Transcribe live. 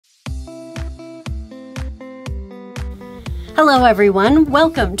Hello everyone,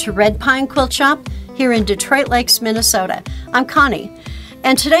 welcome to Red Pine Quilt Shop here in Detroit Lakes, Minnesota. I'm Connie,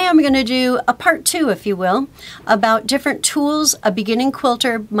 and today I'm going to do a part 2, if you will, about different tools a beginning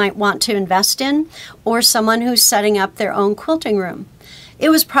quilter might want to invest in, or someone who's setting up their own quilting room. It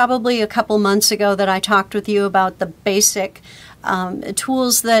was probably a couple months ago that I talked with you about the basic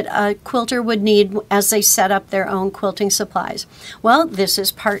tools that a quilter would need as they set up their own quilting supplies. Well, this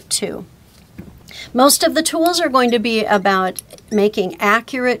is part 2. Most of the tools are going to be about making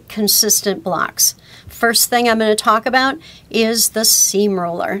accurate, consistent blocks. First thing I'm going to talk about is the seam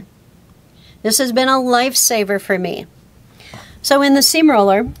roller. This has been a lifesaver for me. So in the seam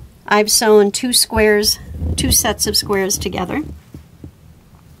roller, I've sewn two sets of squares together.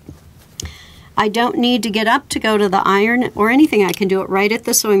 I don't need to get up to go to the iron or anything. I can do it right at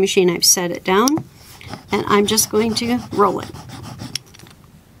the sewing machine. I've set it down, and I'm just going to roll it.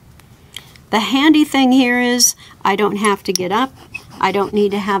 The handy thing here is I don't have to get up. I don't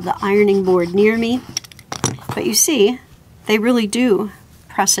need to have the ironing board near me. But you see, they really do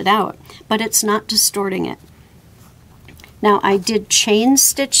press it out, but it's not distorting it. Now I did chain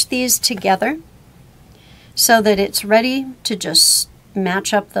stitch these together so that it's ready to just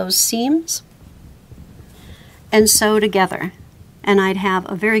match up those seams and sew together. And I'd have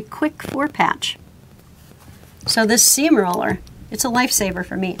a very quick 4-patch. So this seam roller, it's a lifesaver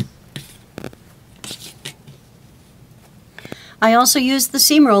for me. I also use the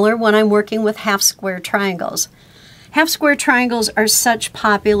seam roller when I'm working with half square triangles. Half square triangles are such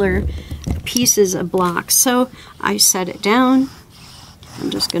popular pieces of blocks. So I set it down. I'm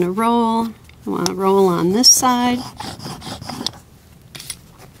just going to roll. I want to roll on this side.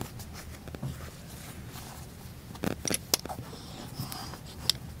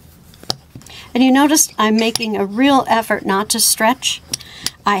 And you notice I'm making a real effort not to stretch.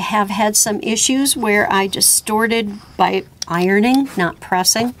 I have had some issues where I distorted by ironing, not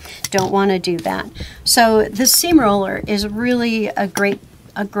pressing. Don't want to do that. So this seam roller is really a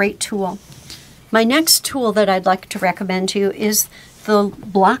great tool. My next tool that I'd like to recommend to you is the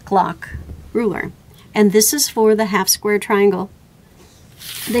block lock ruler. And this is for the half square triangle.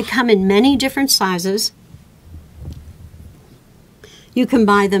 They come in many different sizes. You can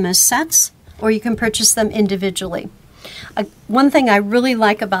buy them as sets, or you can purchase them individually. One thing I really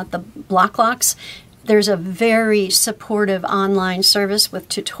like about the block locks, there's a very supportive online service with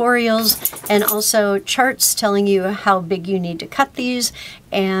tutorials and also charts telling you how big you need to cut these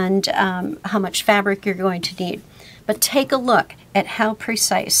and how much fabric you're going to need. But take a look at how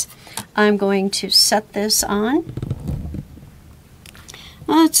precise. I'm going to set this on.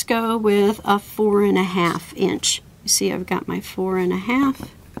 Let's go with a 4.5 inch. You see I've got my 4.5.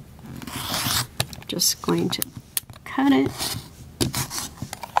 Just going to cut it.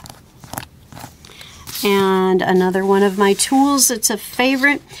 And another one of my tools that's a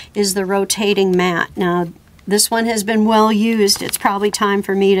favorite is the rotating mat. Now this one has been well used. It's probably time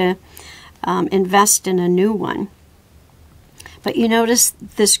for me to invest in a new one. But you notice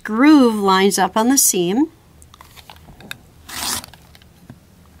this groove lines up on the seam.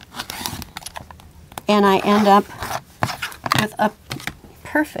 And I end up with a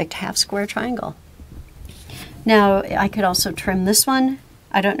perfect half square triangle. Now I could also trim this one.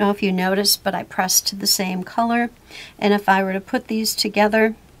 I don't know if you noticed, but I pressed to the same color. And if I were to put these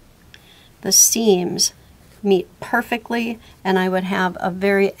together, the seams meet perfectly, and I would have a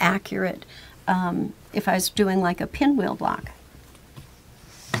very accurate, if I was doing like a pinwheel block.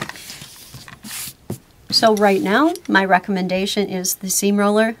 So right now, my recommendation is the seam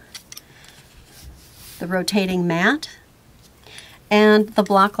roller, the rotating mat, and the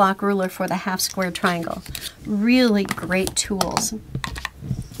block lock ruler for the half square triangle. Really great tools.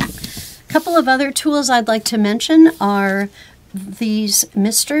 A couple of other tools I'd like to mention are these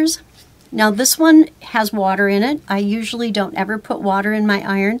misters. Now this one has water in it. I usually don't ever put water in my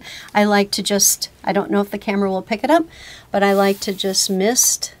iron. I like to just, I don't know if the camera will pick it up, but I like to just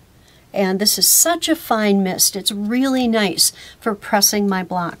mist. And this is such a fine mist. It's really nice for pressing my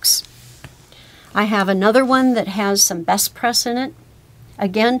blocks. I have another one that has some best press in it.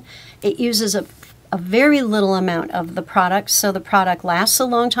 Again, it uses a very little amount of the product, so the product lasts a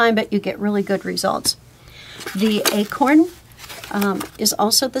long time, but you get really good results. The acorn is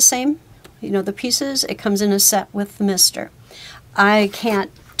also the same. You know, the pieces, it comes in a set with the mister. I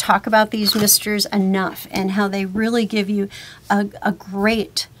can't talk about these misters enough and how they really give you a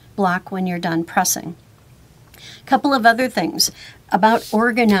great block when you're done pressing. A couple of other things about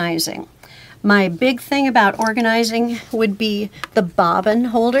organizing. My big thing about organizing would be the bobbin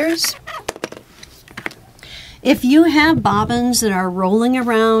holders. If you have bobbins that are rolling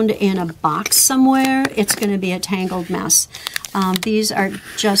around in a box somewhere, it's going to be a tangled mess. These are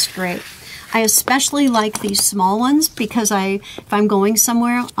just great. I especially like these small ones because if I'm going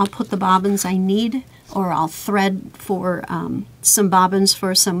somewhere, I'll put the bobbins I need, or I'll thread for some bobbins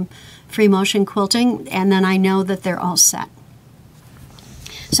for some free motion quilting, and then I know that they're all set.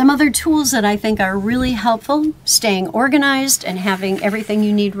 Some other tools that I think are really helpful: staying organized and having everything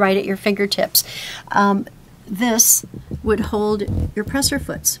you need right at your fingertips. This would hold your presser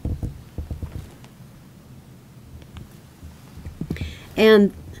foots.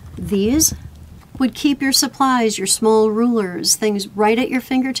 And these would keep your supplies, your small rulers, things right at your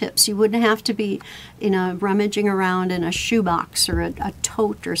fingertips. You wouldn't have to be, rummaging around in a shoebox or a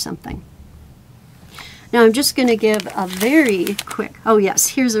tote or something. Now I'm just going to give a very quick, oh yes,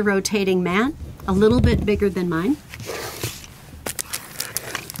 here's a rotating mat, a little bit bigger than mine.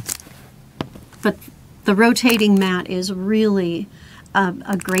 But the rotating mat is really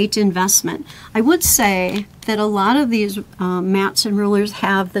a great investment. I would say that a lot of these mats and rulers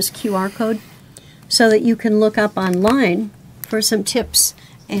have this QR code so that you can look up online for some tips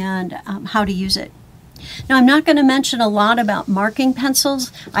and how to use it. Now I'm not going to mention a lot about marking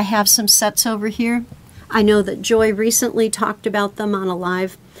pencils. I have some sets over here. I know that Joy recently talked about them on a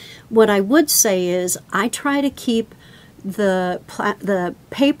live. What I would say is I try to keep the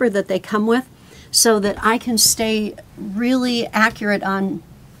paper that they come with so that I can stay really accurate on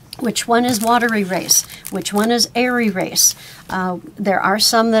which one is water erase, which one is air erase. There are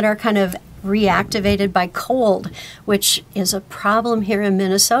some that are kind of reactivated by cold, which is a problem here in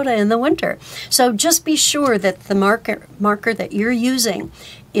Minnesota in the winter. So just be sure that the marker that you're using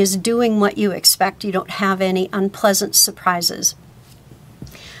is doing what you expect. You don't have any unpleasant surprises.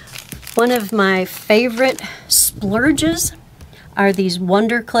 One of my favorite splurges are these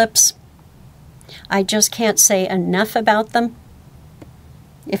Wonder Clips. I just can't say enough about them.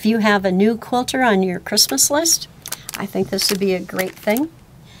 If you have a new quilter on your Christmas list, I think this would be a great thing.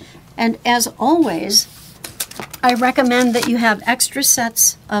 And as always, I recommend that you have extra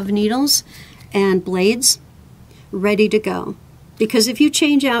sets of needles and blades ready to go. Because if you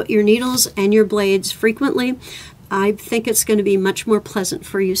change out your needles and your blades frequently, I think it's going to be much more pleasant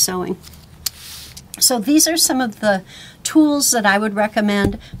for you sewing. So these are some of the tools that I would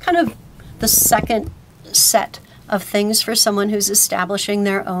recommend, kind of the second set of things for someone who's establishing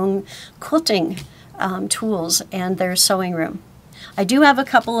their own quilting tools and their sewing room. I do have a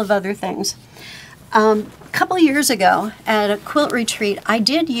couple of other things. A couple years ago at a quilt retreat, I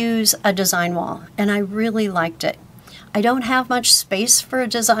did use a design wall, and I really liked it. I don't have much space for a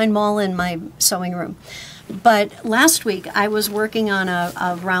design wall in my sewing room, but last week I was working on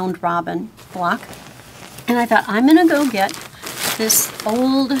a round robin block, and I thought, I'm going to go get this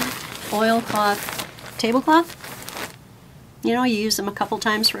old oilcloth tablecloth. You know, you use them a couple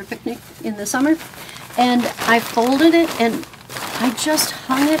times for a picnic in the summer, and I folded it and I just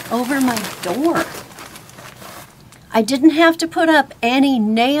hung it over my door. I didn't have to put up any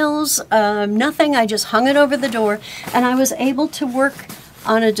nails, nothing. I just hung it over the door, and I was able to work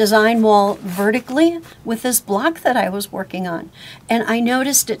on a design wall vertically with this block that I was working on. And I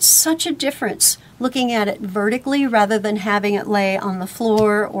noticed it's such a difference looking at it vertically rather than having it lay on the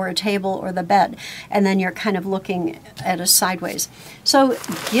floor or a table or the bed, and then you're kind of looking at it sideways. So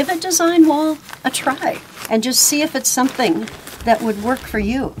give a design wall a try and just see if it's something that would work for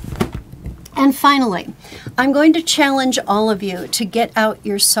you. And finally, I'm going to challenge all of you to get out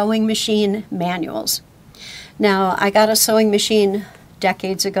your sewing machine manuals. Now, I got a sewing machine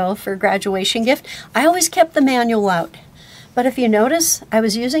decades ago for a graduation gift. I always kept the manual out. But if you notice, I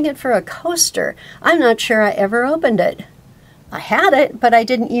was using it for a coaster. I'm not sure I ever opened it. I had it, but I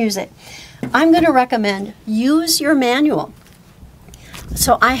didn't use it. I'm going to recommend use your manual.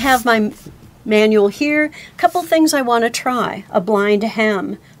 So I have my manual here. A couple things I want to try: a blind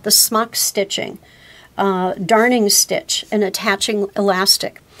hem, the smock stitching, darning stitch, and attaching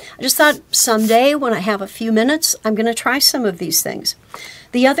elastic. I just thought someday when I have a few minutes, I'm going to try some of these things.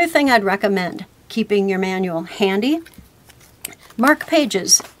 The other thing I'd recommend, keeping your manual handy, mark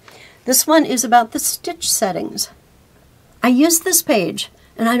pages. This one is about the stitch settings. I use this page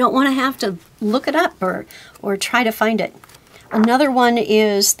and I don't want to have to look it up or try to find it. Another one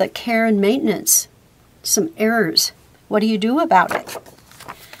is the care and maintenance, some errors. What do you do about it?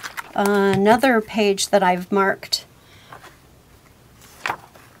 Another page that I've marked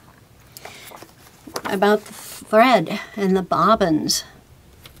about the thread and the bobbins.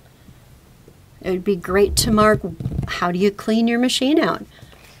 It would be great to mark, how do you clean your machine out?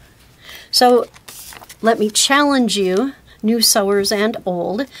 So let me challenge you, new sewers and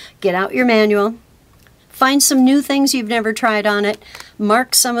old, get out your manual, Find some new things you've never tried on it.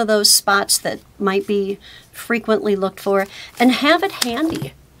 Mark some of those spots that might be frequently looked for, and have it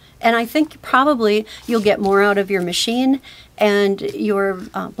handy. And I think probably you'll get more out of your machine, and your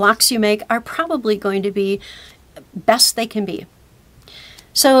blocks you make are probably going to be best they can be.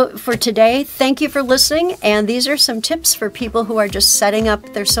 So for today, thank you for listening, and these are some tips for people who are just setting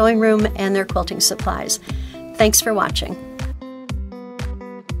up their sewing room and their quilting supplies. Thanks for watching.